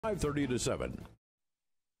5:30 to 7.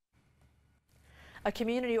 A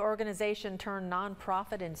community organization turned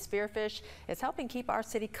nonprofit in Spearfish is helping keep our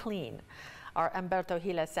city clean. Our Humberto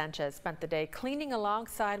Gila Sanchez spent the day cleaning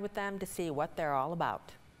alongside with them to see what they're all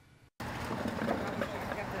about.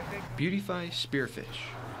 Beautify Spearfish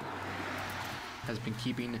has been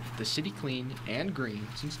keeping the city clean and green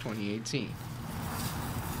since 2018.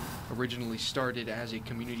 Originally started as a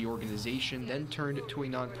community organization, then turned to a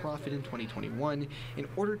nonprofit in 2021 in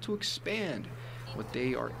order to expand what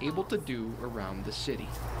they are able to do around the city.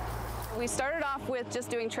 We started off with just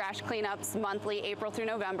doing trash cleanups monthly, April through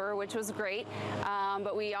November, which was great,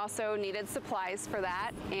 but we also needed supplies for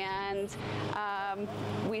that, and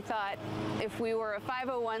we thought if we were a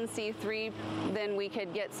 501c3, then we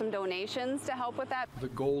could get some donations to help with that. The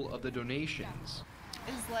goal of the donations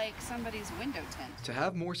is like somebody's window tint. To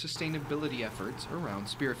have more sustainability efforts around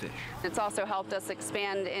Spearfish. It's also helped us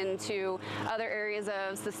expand into other areas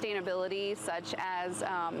of sustainability, such as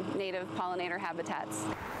native pollinator habitats.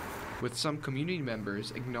 With some community members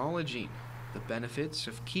acknowledging the benefits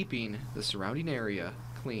of keeping the surrounding area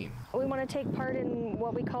clean. We want to take part in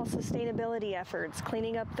what we call sustainability efforts,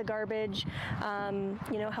 cleaning up the garbage,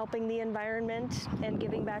 helping the environment and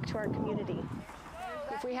giving back to our community.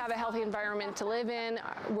 If we have a healthy environment to live in,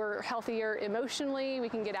 we're healthier emotionally, we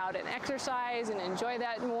can get out and exercise and enjoy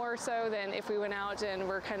that more so than if we went out and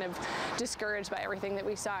we're kind of discouraged by everything that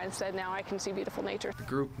we saw. Instead, now I can see beautiful nature. The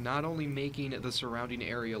group not only making the surrounding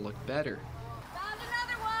area look better,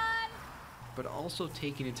 but also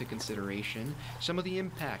taking into consideration some of the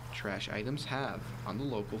impact trash items have on the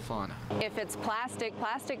local fauna. If it's plastic,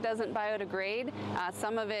 plastic doesn't biodegrade.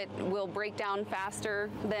 Some of it will break down faster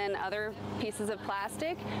than other pieces of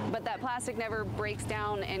plastic, but that plastic never breaks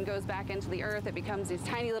down and goes back into the earth. It becomes these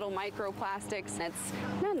tiny little microplastics, and it's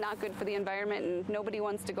not good for the environment, and nobody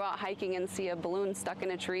wants to go out hiking and see a balloon stuck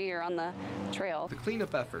in a tree or on the trail. The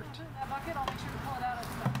cleanup effort.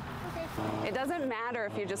 It doesn't matter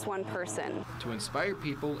if you're just one person. To inspire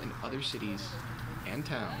people in other cities and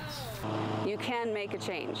towns. You can make a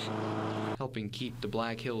change. Helping keep the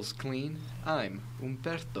Black Hills clean, I'm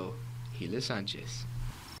Humberto Gila Sanchez.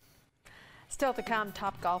 Still to come,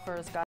 top golfers got